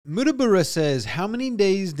Mutabura says, how many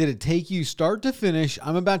days did it take you start to finish?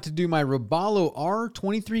 I'm about to do my Robalo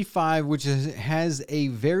R235, which has a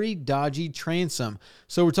very dodgy transom.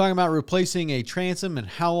 So we're talking about replacing a transom and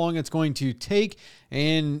how long it's going to take.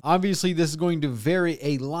 And obviously this is going to vary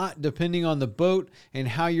a lot depending on the boat and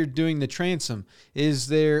how you're doing the transom. Is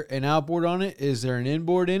there an outboard on it? Is there an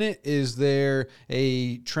inboard in it? Is there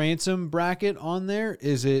a transom bracket on there?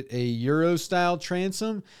 Is it a Euro style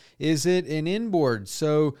transom? Is it an inboard?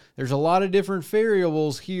 So there's a lot of different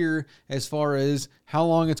variables here as far as how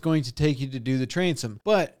long it's going to take you to do the transom.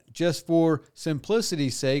 But just for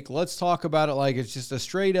simplicity's sake, let's talk about it like it's just a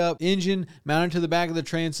straight up engine mounted to the back of the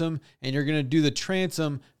transom, and you're going to do the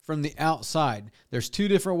transom from the outside. There's two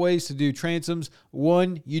different ways to do transoms.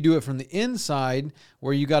 One, you do it from the inside,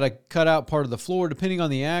 where you got to cut out part of the floor, depending on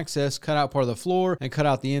the access, cut out part of the floor and cut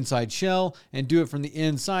out the inside shell and do it from the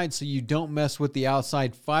inside so you don't mess with the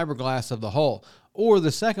outside fiberglass of the hull. Or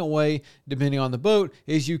the second way, depending on the boat,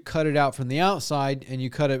 is you cut it out from the outside and you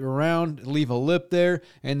cut it around, leave a lip there,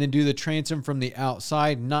 and then do the transom from the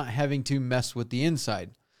outside, not having to mess with the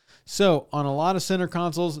inside. So on a lot of center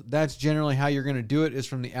consoles, that's generally how you're going to do it, is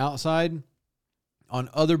from the outside. On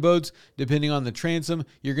other boats, depending on the transom,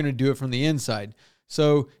 you're going to do it from the inside.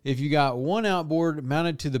 So if you got one outboard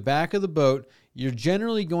mounted to the back of the boat, you're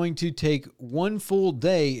generally going to take one full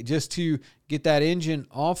day just to get that engine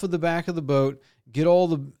off of the back of the boat, get all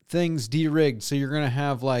the things de-rigged. So you're going to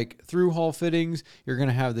have like through hull fittings, you're going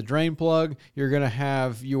to have the drain plug, you're going to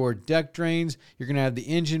have your deck drains, you're going to have the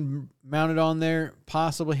engine mounted on there,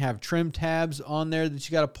 possibly have trim tabs on there that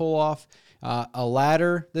you got to pull off, a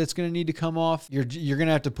ladder that's going to need to come off. You're going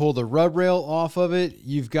to have to pull the rub rail off of it.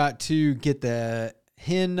 You've got to get the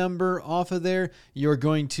HIN number off of there. You're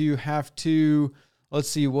going to have to, let's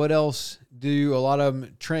see, what else do a lot of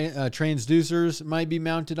transducers might be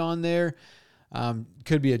mounted on there.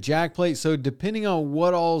 Could be a jack plate. So depending on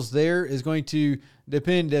what all's there is going to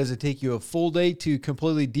depend. Does it take you a full day to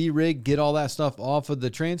completely de-rig, get all that stuff off of the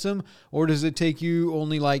transom? Or does it take you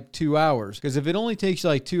only like 2 hours? Because if it only takes you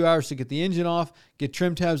like 2 hours to get the engine off, get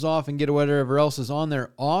trim tabs off, and get whatever else is on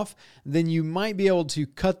there off, then you might be able to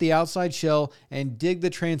cut the outside shell and dig the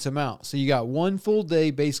transom out. So you got one full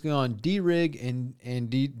day basically on de-rig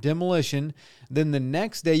and demolition. Then the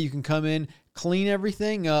next day you can come in, clean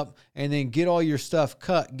everything up, and then get all your stuff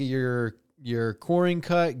cut, get your coring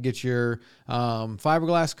cut, get your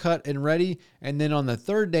fiberglass cut and ready. And then on the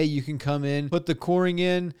third day, you can come in, put the coring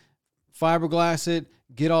in, fiberglass it,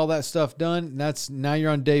 get all that stuff done. Now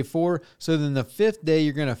you're on day 4. So then the 5th day,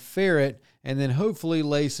 you're going to ferret and then hopefully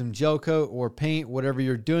lay some gel coat or paint, whatever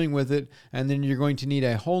you're doing with it. And then you're going to need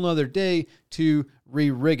a whole nother day to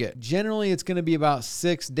re-rig it. Generally, it's going to be about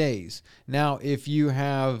 6 days. Now, if you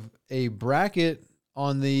have a bracket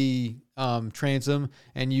on the transom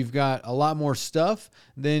and you've got a lot more stuff,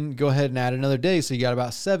 then go ahead and add another day. So you got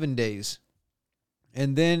about 7 days.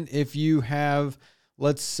 And then if you have,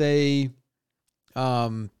 let's say,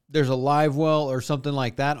 there's a live well or something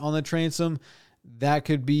like that on the transom, that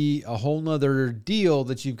could be a whole nother deal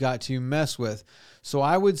that you've got to mess with. So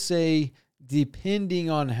I would say, depending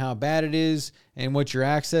on how bad it is and what your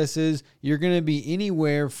access is, you're going to be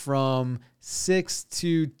anywhere from 6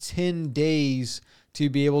 to 10 days to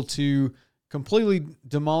be able to completely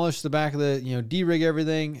demolish the back of the, de-rig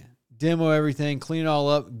everything, demo everything, clean it all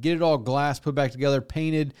up, get it all glass, put back together,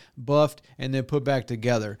 painted, buffed, and then put back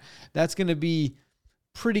together. That's going to be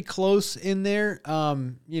pretty close in there.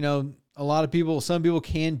 A lot of people, some people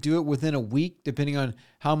can do it within a week, depending on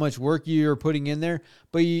how much work you're putting in there.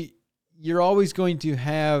 But you're always going to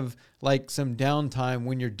have like some downtime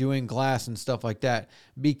when you're doing glass and stuff like that,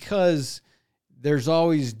 because there's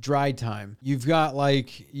always dry time. You've got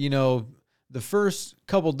the first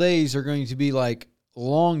couple days are going to be like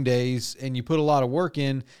long days and you put a lot of work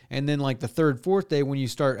in. And then like the 3rd, 4th day, when you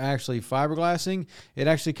start actually fiberglassing, it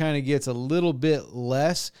actually kind of gets a little bit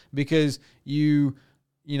less, because you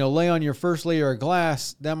lay on your first layer of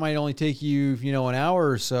glass. That might only take you, an hour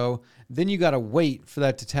or so. Then you got to wait for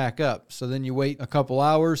that to tack up. So then you wait a couple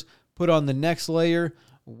hours, put on the next layer,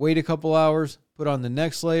 wait a couple hours, put on the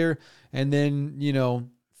next layer, and then,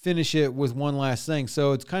 finish it with one last thing.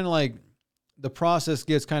 So it's kind of like the process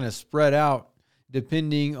gets kind of spread out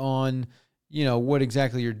depending on, what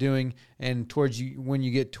exactly you're doing and when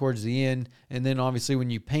you get towards the end. And then obviously when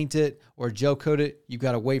you paint it or gel coat it, you've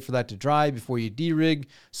got to wait for that to dry before you de-rig.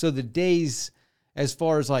 So the days, as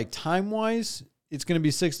far as like time wise, it's going to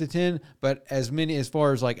be 6 to 10, but as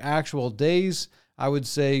far as like actual days, I would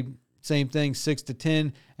say same thing, 6 to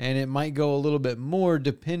 10, and it might go a little bit more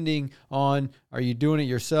depending on, are you doing it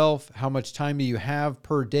yourself? How much time do you have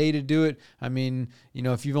per day to do it? I mean,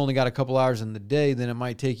 if you've only got a couple hours in the day, then it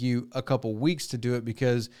might take you a couple weeks to do it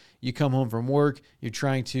because you come home from work, you're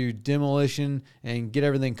trying to demolition and get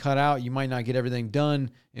everything cut out. You might not get everything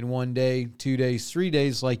done in 1 day, 2 days, 3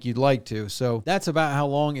 days like you'd like to. So that's about how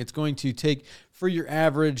long it's going to take for your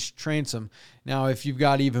average transom. Now, if you've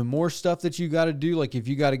got even more stuff that you got to do, like if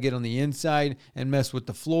you got to get on the inside and mess with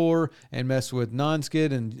the floor and mess with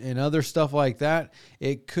non-skid and other stuff like that,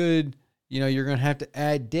 it could, you're going to have to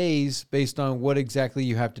add days based on what exactly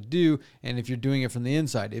you have to do. And if you're doing it from the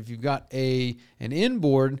inside, if you've got an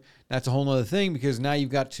inboard, that's a whole nother thing, because now you've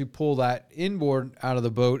got to pull that inboard out of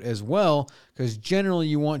the boat as well, because generally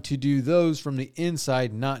you want to do those from the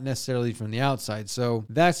inside, not necessarily from the outside. So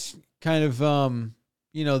that's kind of,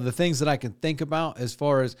 the things that I can think about as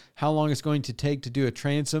far as how long it's going to take to do a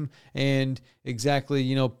transom and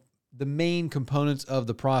exactly, the main components of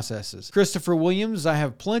the processes. Christopher Williams, I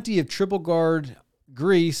have plenty of triple guard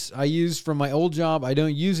grease I used from my old job I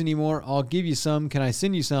don't use anymore. I'll give you some. Can I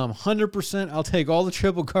send you some? 100%. I'll take all the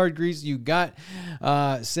triple guard grease you got.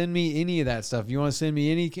 Send me any of that stuff. You want to send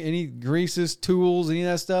me any greases, tools, any of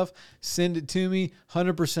that stuff, send it to me.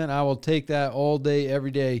 100%. I will take that all day,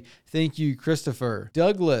 every day. Thank you, Christopher.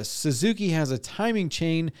 Douglas, Suzuki has a timing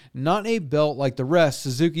chain, not a belt like the rest.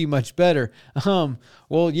 Suzuki much better.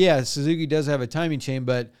 Well, yeah, Suzuki does have a timing chain,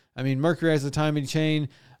 but I mean, Mercury has a timing chain.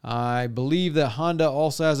 I believe that Honda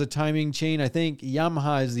also has a timing chain. I think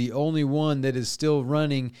Yamaha is the only one that is still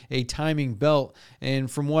running a timing belt. And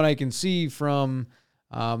from what I can see from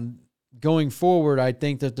going forward, I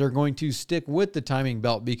think that they're going to stick with the timing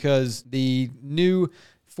belt, because the new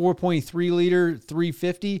 4.3 liter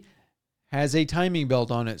 350 has a timing belt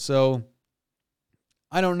on it. So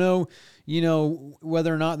I don't know,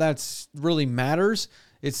 whether or not that's really matters.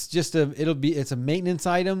 It's just it's a maintenance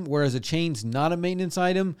item, whereas a chain's not a maintenance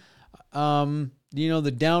item.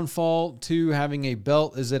 The downfall to having a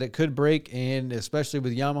belt is that it could break, and especially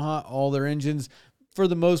with Yamaha, all their engines, for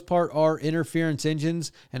the most part, are interference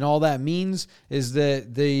engines, and all that means is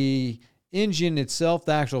that the engine itself,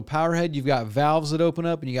 the actual power head, you've got valves that open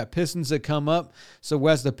up and you got pistons that come up. So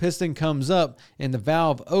as the piston comes up and the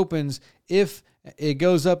valve opens, if it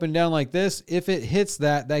goes up and down like this, if it hits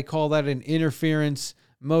that, they call that an interference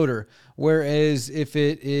motor. Whereas if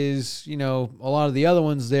it is, a lot of the other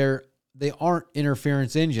ones, they aren't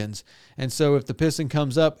interference engines. And so if the piston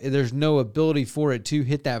comes up, there's no ability for it to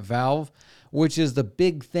hit that valve, which is the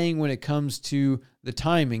big thing when it comes to the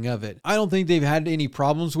timing of it. I don't think they've had any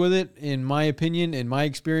problems with it, in my opinion, in my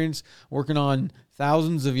experience, working on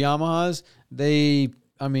thousands of Yamahas. I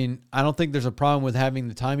don't think there's a problem with having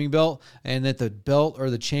the timing belt, and that the belt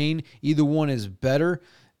or the chain, either one is better.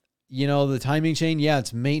 The timing chain, yeah,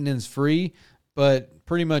 it's maintenance free, but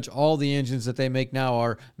pretty much all the engines that they make now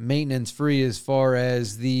are maintenance free as far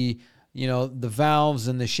as the valves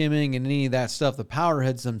and the shimming and any of that stuff. The power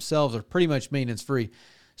heads themselves are pretty much maintenance free.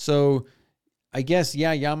 So I guess,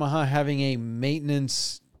 yeah, Yamaha having a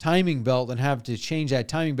maintenance timing belt and have to change that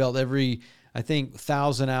timing belt every, I think,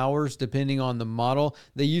 1,000 hours, depending on the model.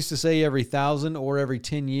 They used to say every 1,000 or every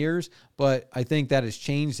 10 years, but I think that has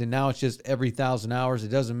changed, and now it's just every 1,000 hours. It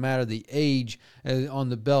doesn't matter the age on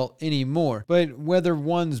the belt anymore. But whether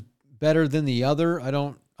one's better than the other, I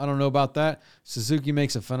don't know about that. Suzuki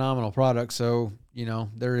makes a phenomenal product, so,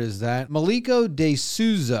 there is that. Maliko de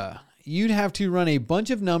Souza, you'd have to run a bunch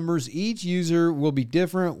of numbers. Each user will be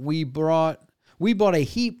different. We bought a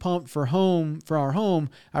heat pump for our home.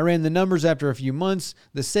 I ran the numbers after a few months.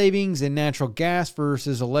 The savings in natural gas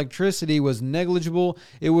versus electricity was negligible.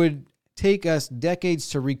 It would take us decades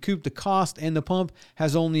to recoup the cost, and the pump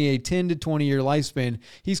has only a 10 to 20 year lifespan.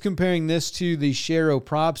 He's comparing this to the Shero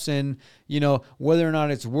props and, whether or not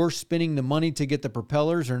it's worth spending the money to get the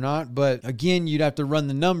propellers or not. But again, you'd have to run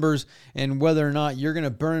the numbers and whether or not you're going to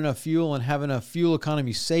burn enough fuel and have enough fuel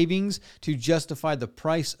economy savings to justify the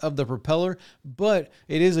price of the propeller. But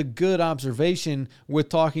it is a good observation with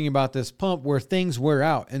talking about this pump where things wear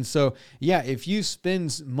out. And so, yeah, if you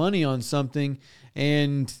spend money on something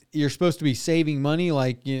and you're supposed to be saving money,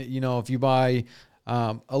 like, if you buy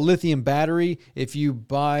a lithium battery, if you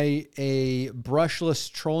buy a brushless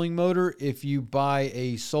trolling motor, if you buy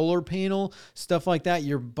a solar panel, stuff like that,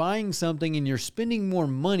 you're buying something and you're spending more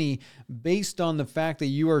money based on the fact that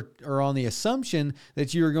you are on the assumption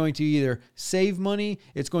that you are going to either save money,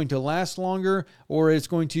 it's going to last longer, or it's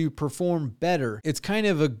going to perform better. It's kind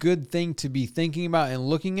of a good thing to be thinking about and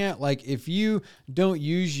looking at. Like, if you don't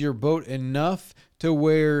use your boat enough to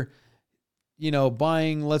where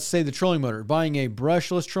buying, let's say the trolling motor, buying a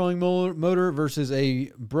brushless trolling motor versus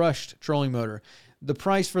a brushed trolling motor. The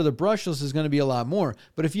price for the brushless is going to be a lot more.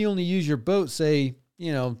 But if you only use your boat, say,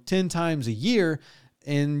 10 times a year,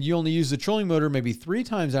 and you only use the trolling motor maybe 3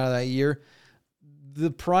 times out of that year,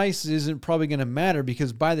 the price isn't probably going to matter,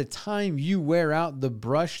 because by the time you wear out the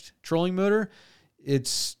brushed trolling motor,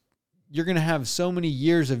 you're going to have so many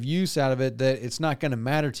years of use out of it that it's not going to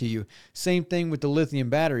matter to you. Same thing with the lithium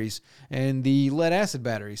batteries and the lead acid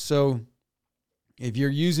batteries. So if you're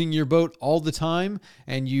using your boat all the time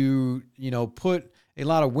and you put a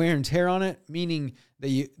lot of wear and tear on it, meaning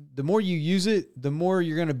that the more you use it, the more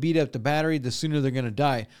you're going to beat up the battery, the sooner they're going to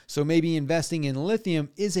die. So maybe investing in lithium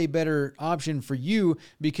is a better option for you,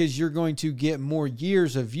 because you're going to get more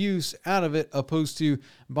years of use out of it, opposed to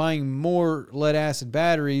buying more lead acid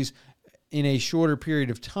batteries in a shorter period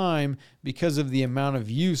of time because of the amount of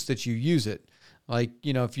use that you use it. Like,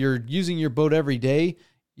 if you're using your boat every day,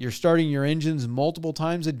 you're starting your engines multiple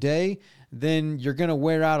times a day, then you're going to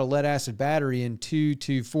wear out a lead acid battery in 2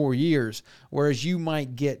 to 4 years, whereas you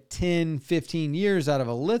might get 10, 15 years out of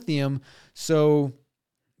a lithium. So,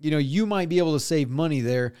 you might be able to save money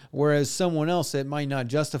there, whereas someone else, it might not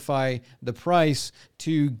justify the price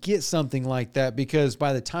to get something like that, because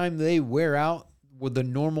by the time they wear out with the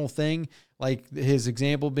normal thing, like his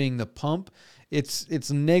example being the pump,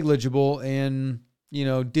 it's negligible. And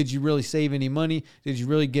did you really save any money? Did you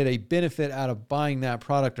really get a benefit out of buying that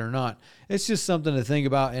product or not? It's just something to think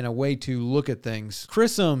about and a way to look at things.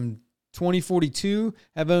 Chrisum 2042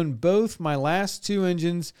 have owned both. My last 2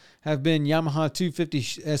 engines have been Yamaha 250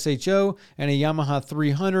 SHO and a Yamaha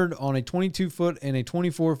 300 on a 22-foot and a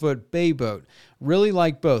 24-foot bay boat. Really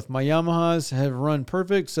like both. My Yamahas have run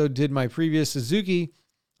perfect, so did my previous Suzuki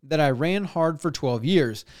that I ran hard for 12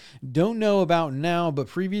 years. Don't know about now, but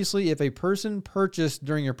previously, if a person purchased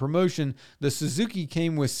during a promotion, the Suzuki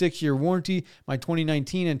came with 6-year warranty. My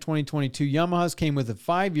 2019 and 2022 Yamahas came with a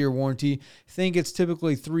 5-year warranty. Think it's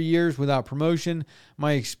typically 3 years without promotion.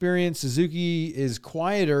 My experience, Suzuki is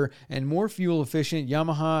quieter and more fuel efficient.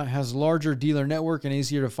 Yamaha has larger dealer network and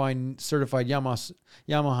easier to find certified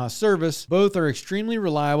Yamaha service. Both are extremely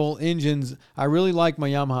reliable engines. I really like my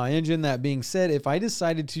Yamaha engine. That being said, if I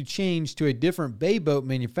decided to change to a different bay boat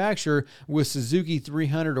manufacturer with Suzuki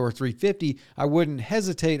 300 or 350, I wouldn't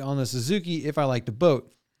hesitate on the Suzuki if I like the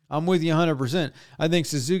boat. I'm with you 100%. I think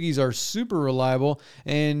Suzukis are super reliable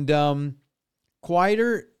and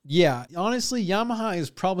quieter. Yeah, honestly, Yamaha is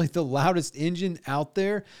probably the loudest engine out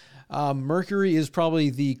there. Mercury is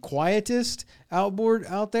probably the quietest outboard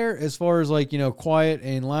out there as far as quiet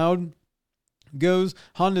and loud goes.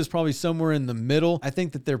 Honda is probably somewhere in the middle. I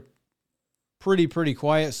think that they're pretty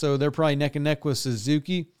quiet, so they're probably neck and neck with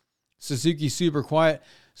Suzuki. Suzuki super quiet,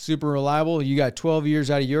 super reliable. You got 12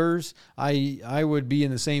 years out of yours. I would be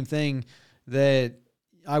in the same thing, that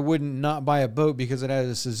I wouldn't not buy a boat because it has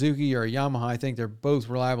a Suzuki or a Yamaha. I think they're both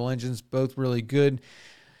reliable engines, both really good.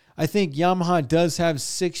 I think Yamaha does have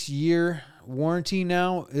 6-year warranty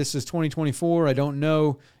now. This is 2024. I don't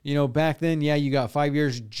know. Back then, yeah, you got 5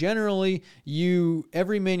 years. Generally,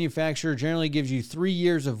 every manufacturer generally gives you 3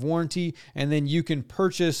 years of warranty, and then you can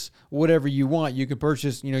purchase whatever you want. You can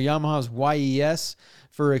purchase, Yamaha's YES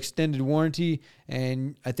for extended warranty,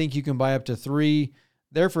 and I think you can buy up to 3.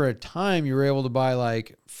 There for a time, you were able to buy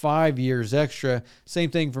 5 years extra.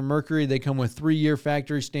 Same thing for Mercury. They come with 3-year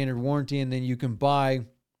factory standard warranty, and then you can buy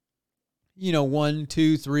 1,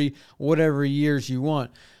 2, 3, whatever years you want.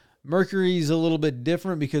 Mercury's a little bit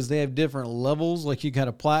different because they have different levels. Like you got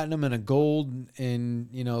a platinum and a gold, and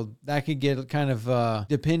that could get kind of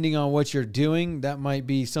depending on what you're doing. That might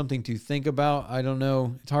be something to think about. I don't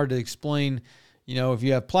know. It's hard to explain. If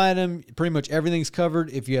you have platinum, pretty much everything's covered.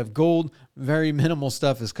 If you have gold, very minimal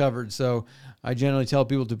stuff is covered. So I generally tell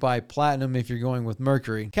people to buy platinum if you're going with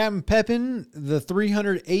Mercury. Captain Pepin, the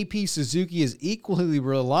 300 AP Suzuki is equally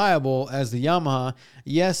reliable as the Yamaha.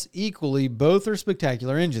 Yes, equally. Both are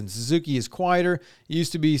spectacular engines. Suzuki is quieter,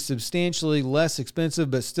 used to be substantially less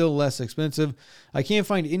expensive, but still less expensive. I can't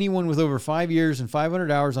find anyone with over 5 years and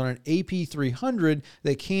 500 hours on an AP 300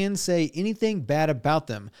 that can say anything bad about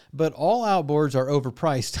them. But all outboards are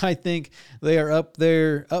overpriced. I think they are up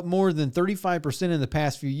more than 35% in the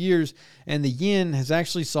past few years, and the yen has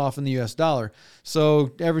actually softened the US dollar.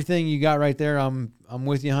 So everything you got right there, I'm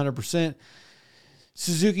with you 100%.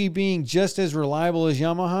 Suzuki being just as reliable as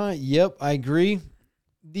Yamaha. Yep, I agree.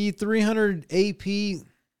 The 300 AP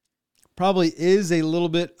probably is a little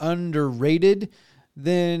bit underrated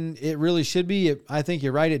than it really should be. I think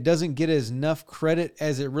you're right. It doesn't get as enough credit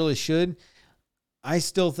as it really should. I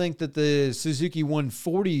still think that the Suzuki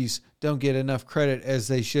 140s don't get enough credit as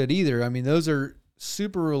they should either. I mean, those are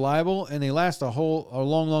super reliable and they last a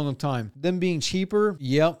long time. Them being cheaper,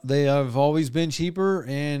 yep, they have always been cheaper,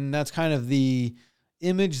 and that's kind of the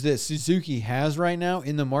image that Suzuki has right now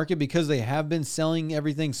in the market because they have been selling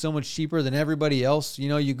everything so much cheaper than everybody else. You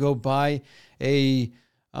know, you go buy a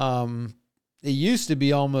it used to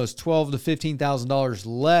be almost $12,000 to $15,000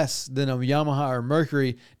 less than a Yamaha or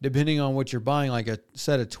Mercury, depending on what you're buying, like a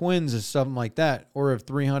set of twins or something like that, or a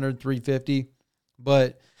 300, 350.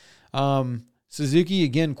 But Suzuki,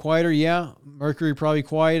 again, quieter, yeah. Mercury probably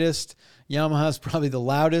quietest. Yamaha's probably the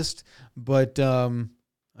loudest, but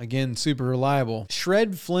again, super reliable.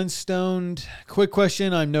 Shred Flintstone, quick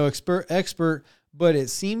question. I'm no expert, but it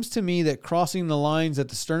seems to me that crossing the lines at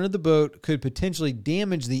the stern of the boat could potentially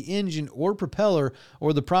damage the engine or propeller,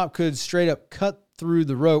 or the prop could straight up cut through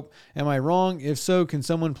the rope. Am I wrong? If so, can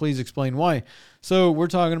someone please explain why? So we're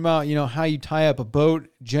talking about, you know, how you tie up a boat.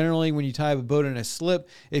 Generally, when you tie up a boat in a slip,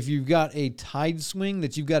 if you've got a tide swing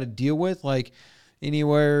that you've got to deal with, like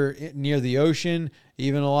anywhere near the ocean,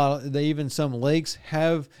 even some lakes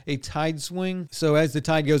have a tide swing. So as the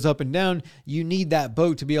tide goes up and down, you need that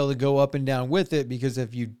boat to be able to go up and down with it, because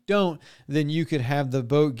if you don't, then you could have the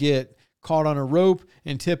boat get caught on a rope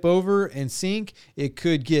and tip over and sink. It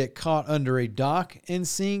could get caught under a dock and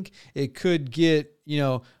sink. It could get, you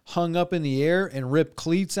know, hung up in the air and rip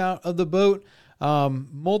cleats out of the boat.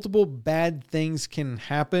 Multiple bad things can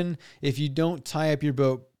happen if you don't tie up your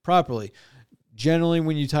boat properly. Generally,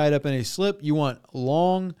 when you tie it up in a slip, you want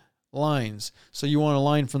long lines. So you want a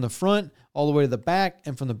line from the front all the way to the back,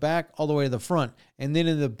 and from the back all the way to the front. And then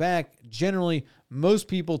in the back, generally, most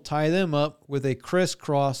people tie them up with a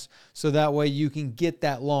crisscross, so that way you can get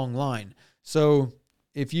that long line. So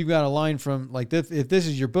if you've got a line from, like this, if this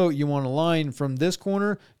is your boat, you want a line from this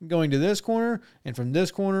corner going to this corner, and from this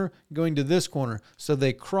corner going to this corner, so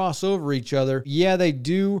they cross over each other. Yeah, they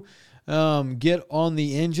do get on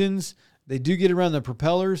the engines. They do get around the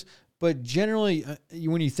propellers, but generally,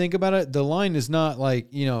 when you think about it, the line is not like,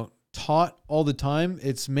 you know, taut all the time.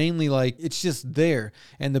 It's mainly like, it's just there,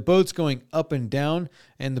 and the boat's going up and down,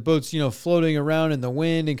 and the boat's, you know, floating around in the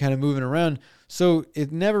wind and kind of moving around. So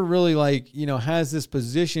it never really, like, you know, has this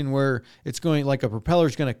position where it's going like a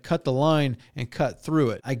propeller's going to cut the line and cut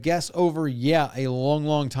through it. I guess over, a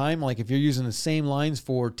long time, like if you're using the same lines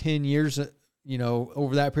for 10 years, you know,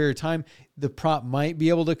 over that period of time, the prop might be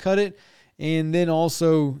able to cut it. And then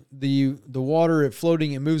also the water, it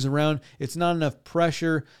floating, it moves around. It's not enough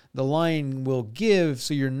pressure. The line will give,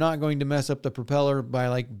 so you're not going to mess up the propeller by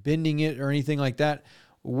like bending it or anything like that.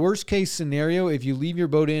 Worst case scenario, if you leave your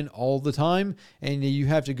boat in all the time and you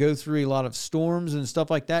have to go through a lot of storms and stuff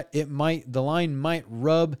like that, the line might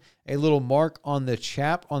rub a little mark on the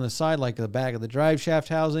chap on the side, like the back of the drive shaft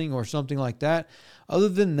housing or something like that. Other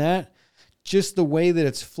than that, just the way that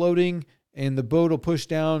it's floating, and the boat will push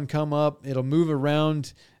down, come up, it'll move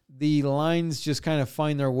around. The lines just kind of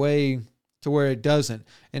find their way to where it doesn't.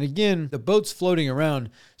 And again, the boat's floating around,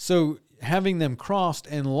 so having them crossed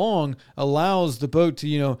and long allows the boat to,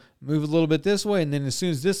 you know, move a little bit this way, and then as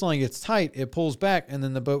soon as this line gets tight, it pulls back, and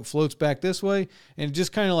then the boat floats back this way, and it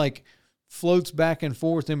just kind of like floats back and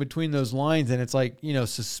forth in between those lines, and it's like, you know,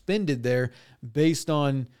 suspended there based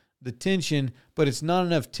on the tension, but it's not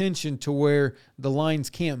enough tension to where the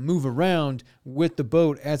lines can't move around with the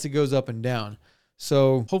boat as it goes up and down.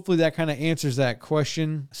 So hopefully that kind of answers that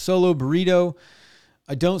question. Solo Burrito,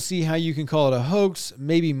 I don't see how you can call it a hoax,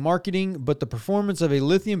 maybe marketing, but the performance of a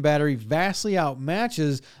lithium battery vastly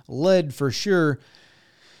outmatches lead for sure.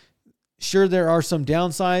 Sure, there are some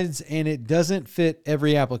downsides, and it doesn't fit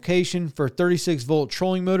every application. For a 36-volt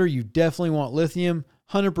trolling motor, you definitely want lithium.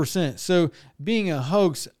 100%. So being a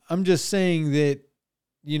hoax, I'm just saying that,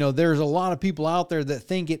 you know, there's a lot of people out there that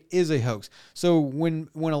think it is a hoax. So when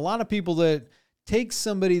a lot of people that take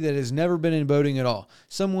somebody that has never been in boating at all,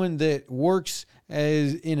 someone that works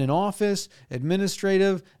as in an office,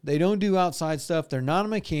 administrative, they don't do outside stuff. They're not a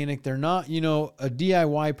mechanic. They're not, you know, a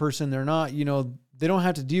DIY person. They're not, you know, they don't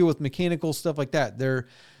have to deal with mechanical stuff like that. They're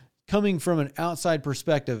coming from an outside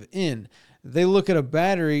perspective in. They look at a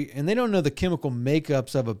battery and they don't know the chemical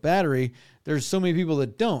makeups of a battery. There's so many people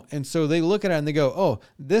that don't. And so they look at it and they go, oh,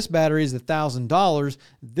 this battery is $1,000.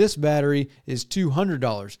 This battery is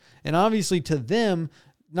 $200. And obviously to them,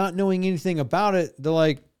 not knowing anything about it, they're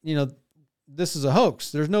like, you know, this is a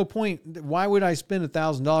hoax. There's no point. Why would I spend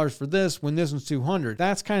 $1,000 for this when this one's $200?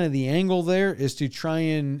 That's kind of the angle there, is to try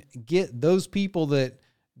and get those people that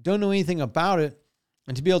don't know anything about it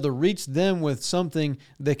and to be able to reach them with something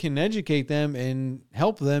that can educate them and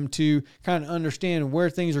help them to kind of understand where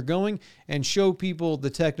things are going and show people the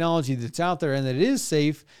technology that's out there and that it is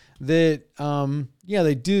safe, that,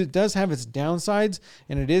 it does have its downsides,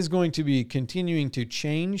 and it is going to be continuing to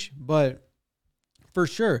change, but for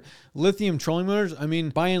sure, lithium trolling motors, I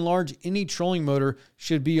mean, by and large, any trolling motor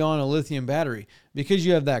should be on a lithium battery because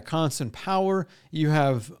you have that constant power. You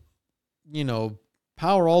have,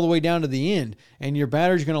 power all the way down to the end, and your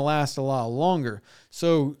battery's going to last a lot longer.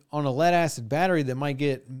 So on a lead acid battery that might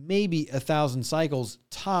get maybe 1,000 cycles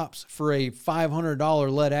tops for a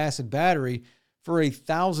 $500 lead acid battery, for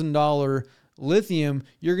 $1,000 lithium,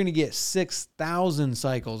 you're going to get 6,000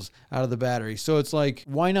 cycles out of the battery. So it's like,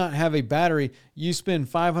 why not have a battery? You spend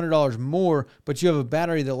 $500 more, but you have a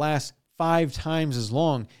battery that lasts 5 times as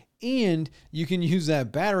long. And you can use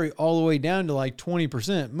that battery all the way down to like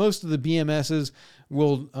 20%. Most of the BMSs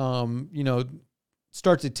will,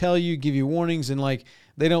 start to tell you, give you warnings, and like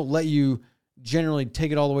they don't let you generally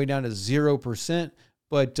take it all the way down to 0%.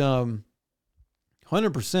 But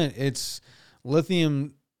 100%, it's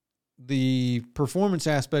lithium. The performance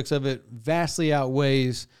aspects of it vastly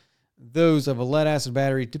outweighs those of a lead acid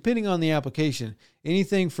battery, depending on the application.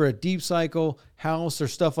 Anything for a deep cycle, house, or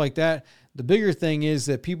stuff like that. The bigger thing is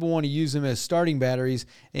that people want to use them as starting batteries,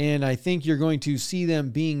 and I think you're going to see them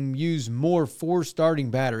being used more for starting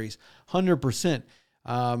batteries, 100%.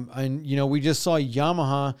 We just saw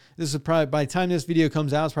Yamaha. This is probably, by the time this video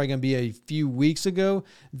comes out, it's probably going to be a few weeks ago,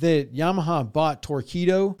 that Yamaha bought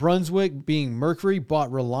Torqeedo. Brunswick, being Mercury,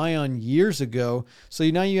 bought Relion years ago. So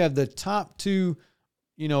now you have the top 2,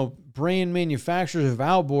 brand manufacturers of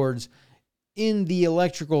outboards in the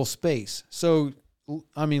electrical space. So,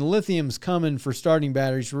 I mean, lithium's coming for starting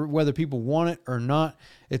batteries, whether people want it or not.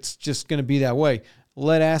 It's just going to be that way.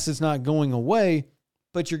 Lead acid's not going away,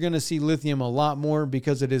 but you're going to see lithium a lot more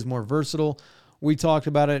because it is more versatile. We talked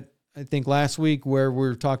about it, I think, last week, where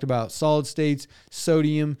we talked about solid states,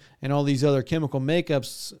 sodium, and all these other chemical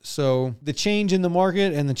makeups. So the change in the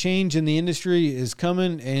market and the change in the industry is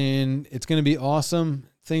coming, and it's going to be awesome.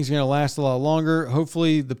 Things are going to last a lot longer.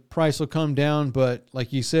 Hopefully the price will come down, but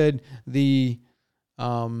like you said, the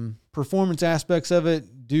performance aspects of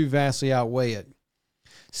it do vastly outweigh it.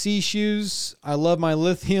 C-shoes, I love my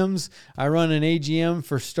lithiums. I run an AGM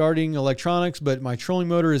for starting electronics, but my trolling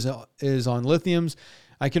motor is on lithiums.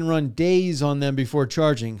 I can run days on them before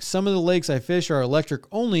charging. Some of the lakes I fish are electric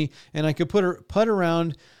only, and I could putt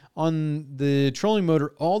around on the trolling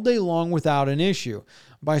motor all day long without an issue.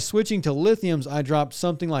 By switching to lithiums, I dropped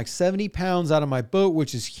something like 70 pounds out of my boat,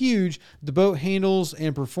 which is huge. The boat handles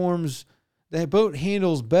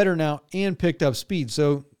better now and picked up speed.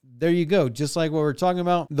 So there you go. Just like what we're talking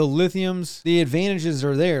about, the lithiums, the advantages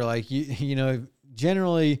are there. Like,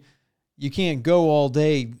 generally you can't go all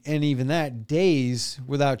day, and even that, days,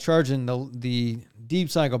 without charging the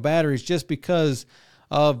deep cycle batteries, just because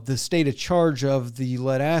of the state of charge of the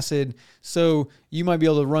lead acid. So you might be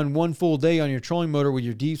able to run one full day on your trolling motor with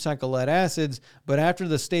your deep cycle lead acids, but after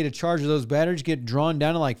the state of charge of those batteries get drawn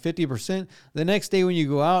down to like 50%, the next day when you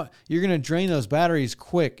go out, you're going to drain those batteries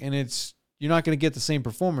quick, and you're not going to get the same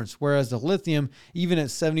performance. Whereas the lithium, even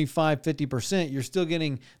at 75, 50%, you're still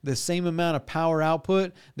getting the same amount of power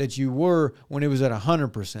output that you were when it was at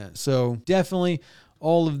 100%. So definitely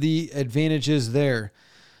all of the advantages there.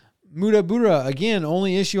 Muda Buddha, again,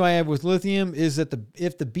 only issue I have with lithium is that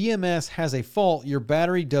if the BMS has a fault, your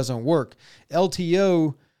battery doesn't work.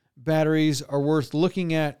 LTO batteries are worth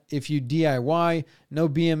looking at if you DIY, no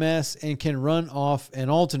BMS, and can run off an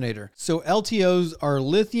alternator. So LTOs are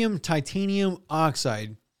lithium titanium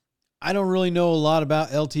oxide. I don't really know a lot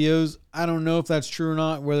about LTOs. I don't know if that's true or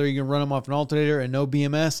not, whether you can run them off an alternator and no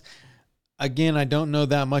BMS. Again, I don't know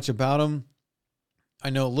that much about them. I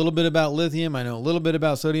know a little bit about lithium. I know a little bit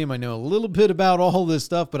about sodium. I know a little bit about all this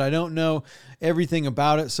stuff, but I don't know everything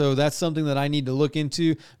about it. So that's something that I need to look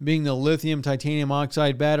into, being the lithium titanium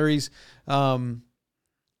oxide batteries.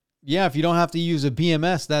 If you don't have to use a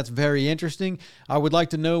BMS, that's very interesting. I would like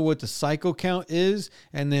to know what the cycle count is,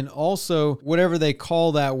 and then also whatever they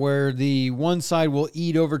call that, where the one side will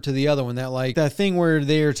eat over to the other one. That thing where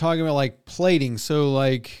they're talking about like plating. So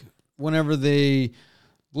like whenever the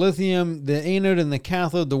lithium, the anode and the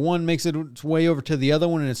cathode, the one makes its way over to the other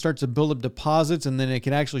one and it starts to build up deposits, and then it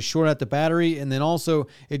can actually short out the battery, and then also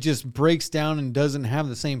it just breaks down and doesn't have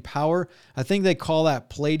the same power. I think they call that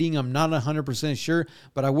plating. I'm not 100% sure,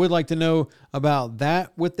 but I would like to know about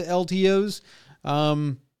that with the LTOs.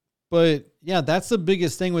 But yeah, that's the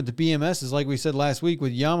biggest thing with the BMS is, like we said last week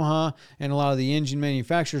with Yamaha and a lot of the engine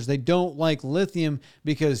manufacturers, they don't like lithium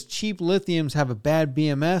because cheap lithiums have a bad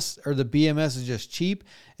BMS, or the BMS is just cheap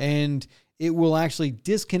and it will actually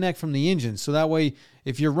disconnect from the engine. So that way,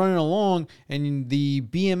 if you're running along and the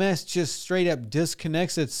BMS just straight up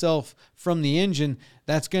disconnects itself from the engine,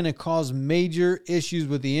 that's going to cause major issues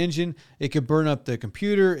with the engine. It could burn up the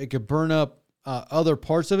computer. It could burn up other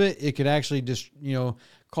parts of it. It could actually just,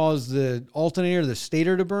 cause the alternator, the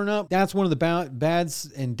stator to burn up. That's one of the bads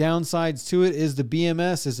and downsides to it is the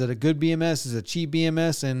BMS. Is it a good BMS? Is it a cheap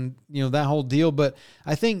BMS? And, that whole deal. But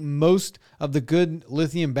I think most of the good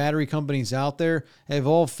lithium battery companies out there have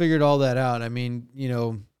all figured all that out. I mean,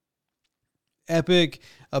 Epic,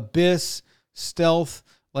 Abyss, Stealth,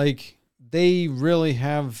 like they really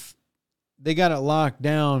they got it locked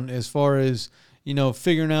down as far as,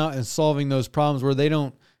 figuring out and solving those problems where they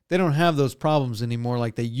don't have those problems anymore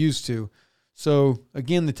like they used to. So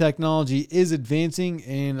again, the technology is advancing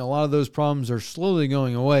and a lot of those problems are slowly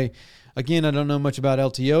going away. Again, I don't know much about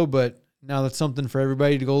LTO, but now that's something for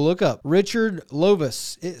everybody to go look up. Richard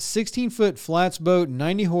Lovis, 16-foot flats boat,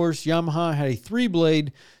 90 horse Yamaha, had a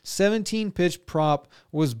 3-blade, 17-pitch prop,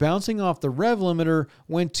 was bouncing off the rev limiter,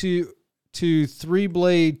 went to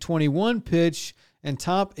 3-blade, 21 pitch, and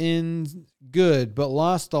top end good, but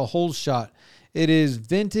lost the whole shot. It is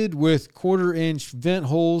vented with 1/4-inch vent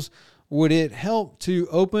holes. Would it help to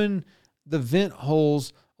open the vent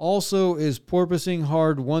holes? Also is porpoising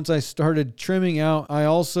hard once I started trimming out. I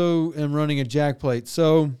also am running a jack plate.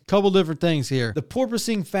 So a couple different things here. The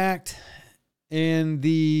porpoising fact and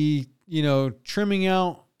the, trimming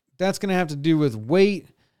out, that's going to have to do with weight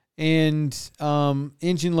and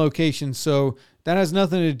engine location. So that has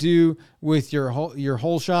nothing to do with your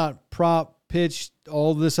whole shot, prop, pitch,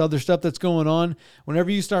 all this other stuff that's going on.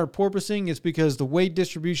 Whenever you start porpoising, it's because the weight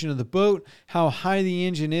distribution of the boat, how high the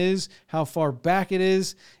engine is, how far back it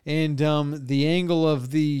is, and the angle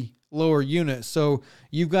of the lower unit. So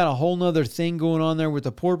you've got a whole nother thing going on there with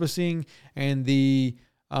the porpoising and the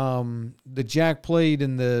jack plate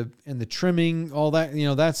and the trimming, all that.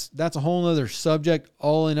 That's a whole nother subject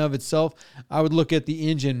all in of itself. I would look at the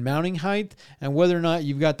engine mounting height and whether or not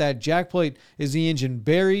you've got that jack plate. Is the engine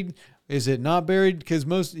buried? Is it not buried?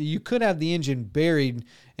 Because you could have the engine buried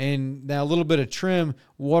and that little bit of trim,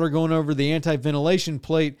 water going over the anti-ventilation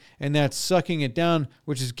plate, and that's sucking it down,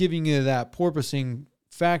 which is giving you that porpoising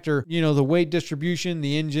factor. The weight distribution,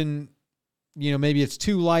 the engine, maybe it's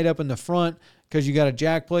too light up in the front because you got a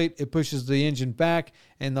jack plate. It pushes the engine back,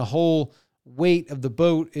 and the whole weight of the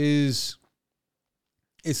boat it's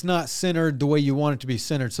not centered the way you want it to be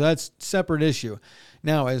centered. So that's a separate issue.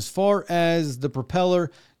 Now, as far as the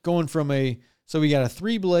propeller, going from so we got a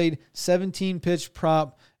 3-blade, 17-pitch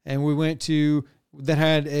prop, and we went to, that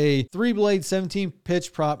had a 3-blade,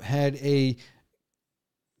 17-pitch prop, had a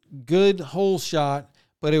good hole shot,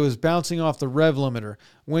 but it was bouncing off the rev limiter.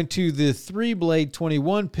 Went to the 3-blade,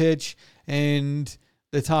 21-pitch, and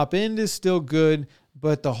the top end is still good,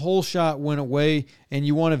 but the hole shot went away, and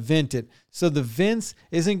you want to vent it. So the vents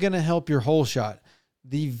isn't going to help your hole shot.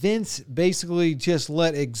 The vents basically just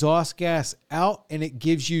let exhaust gas out and it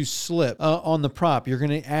gives you slip on the prop. You're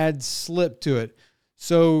going to add slip to it.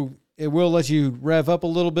 So it will let you rev up a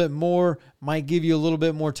little bit more, might give you a little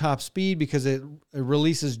bit more top speed because it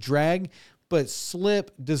releases drag, but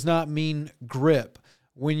slip does not mean grip.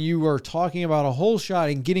 When you are talking about a hole shot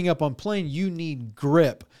and getting up on plane, you need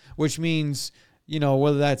grip, which means,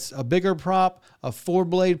 whether that's a bigger prop, a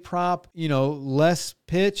 4-blade prop, less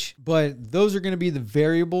pitch, but those are going to be the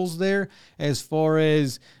variables there as far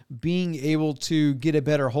as being able to get a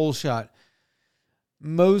better hole shot.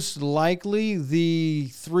 Most likely the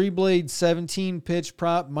 3-blade 17-pitch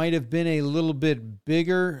prop might have been a little bit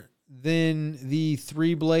bigger than the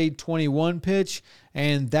 3-blade 21 pitch,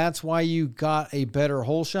 and that's why you got a better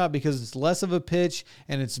hole shot, because it's less of a pitch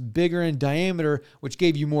and it's bigger in diameter, which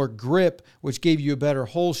gave you more grip, which gave you a better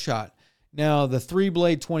hole shot. Now the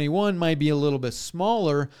 3-blade 21 might be a little bit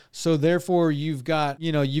smaller, so therefore you've got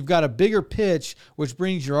a bigger pitch, which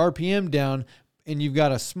brings your RPM down, and you've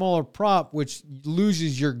got a smaller prop, which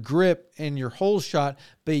loses your grip and your hole shot,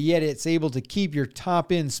 but yet it's able to keep your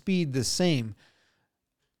top end speed the same.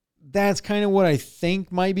 That's kind of what I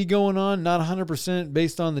think might be going on. Not 100%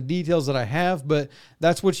 based on the details that I have, but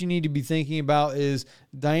that's what you need to be thinking about is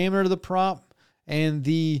diameter of the prop and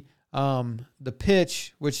the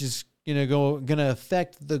pitch, which is going to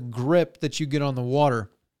affect the grip that you get on the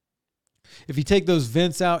water. If you take those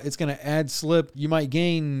vents out, it's going to add slip. You might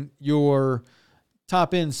gain your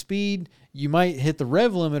top end speed. You might hit the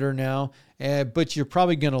rev limiter now, but you're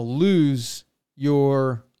probably going to lose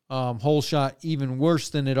your hole shot even worse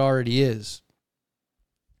than it already is.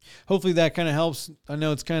 Hopefully that kind of helps. I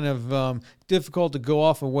know it's kind of difficult to go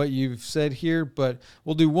off of what you've said here, but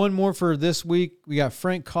we'll do one more for this week. We got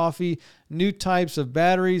Frank Coffee. New types of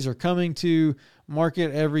batteries are coming to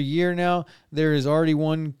market every year now. There is already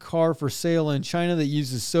one car for sale in China that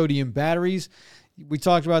uses sodium batteries. We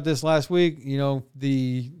talked about this last week, you know,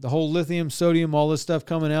 the whole lithium, sodium, all this stuff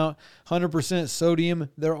coming out, 100% sodium.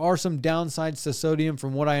 There are some downsides to sodium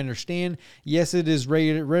from what I understand. Yes, it is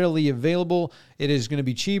readily available. It is going to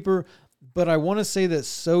be cheaper, but I want to say that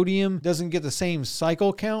sodium doesn't get the same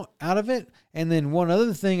cycle count out of it. And then one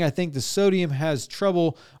other thing, I think the sodium has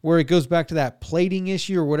trouble where it goes back to that plating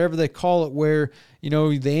issue or whatever they call it, where, you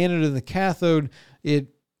know, the anode and the cathode, it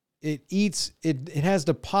has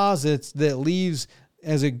deposits that leaves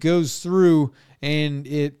as it goes through, and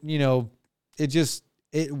it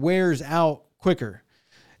wears out quicker.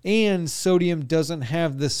 And sodium doesn't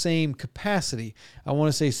have the same capacity. I want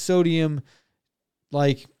to say sodium,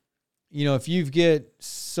 like, you know, if you get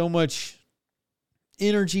so much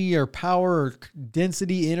energy or power or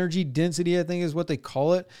density, energy density, I think is what they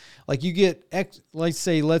call it. Like you get, let's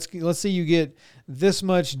say you get this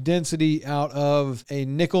much density out of a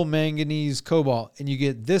nickel, manganese, cobalt, and you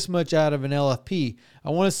get this much out of an LFP. I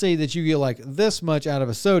want to say that you get like this much out of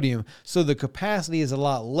a sodium. So the capacity is a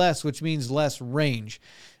lot less, which means less range.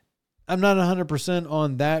 I'm not 100%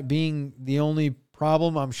 on that being the only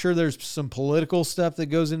problem. I'm sure there's some political stuff that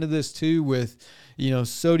goes into this too with, you know,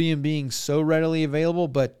 sodium being so readily available,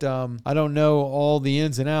 but I don't know all the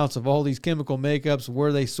ins and outs of all these chemical makeups,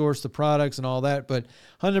 where they source the products and all that, but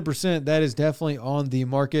 100% that is definitely on the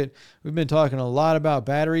market. We've been talking a lot about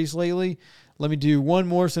batteries lately. Let me do one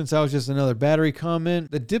more since that was just another battery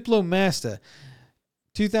comment. The Diplomasta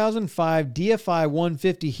 2005 DFI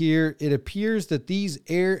 150 here. It appears that these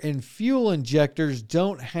air and fuel injectors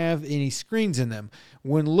don't have any screens in them.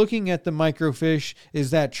 When looking at the microfiche,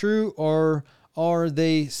 is that true, or are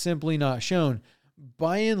they simply not shown?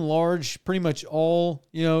 By and large, pretty much all,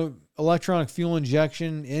 you know, electronic fuel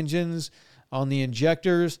injection engines on the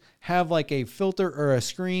injectors have like a filter or a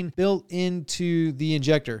screen built into the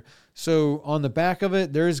injector. So on the back of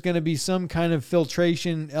it, there's going to be some kind of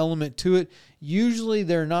filtration element to it. Usually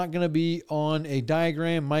they're not going to be on a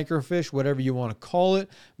diagram, microfiche, whatever you want to call it,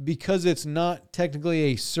 because it's not technically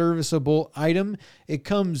a serviceable item. It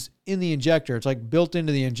comes in the injector. It's like built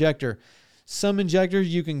into the injector. Some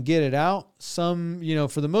injectors, you can get it out. Some, you know,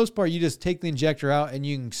 for the most part, you just take the injector out and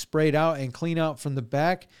you can spray it out and clean out from the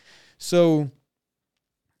back. So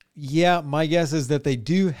yeah, my guess is that they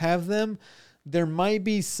do have them. There might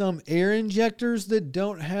be some air injectors that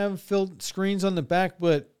don't have screens on the back,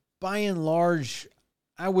 but by and large,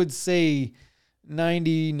 I would say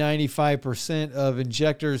 90-95% of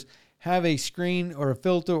injectors have a screen or a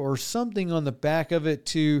filter or something on the back of it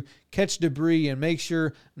to catch debris and make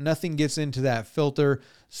sure nothing gets into that filter.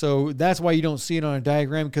 So that's why you don't see it on a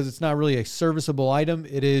diagram, because it's not really a serviceable item.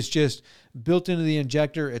 It is just built into the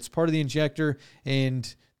injector. It's part of the injector,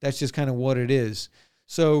 and that's just kind of what it is.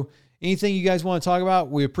 So anything you guys want to talk about,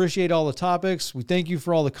 we appreciate all the topics. We thank you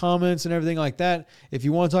for all the comments and everything like that. If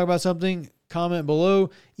you want to talk about something, comment below.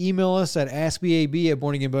 Email us at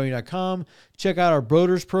askbab@bornagainboating.com. Check out our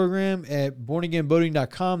Boaters program at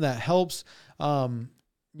bornagainboating.com. That helps fund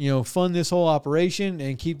this whole operation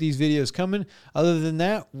and keep these videos coming. Other than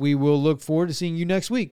that, we will look forward to seeing you next week.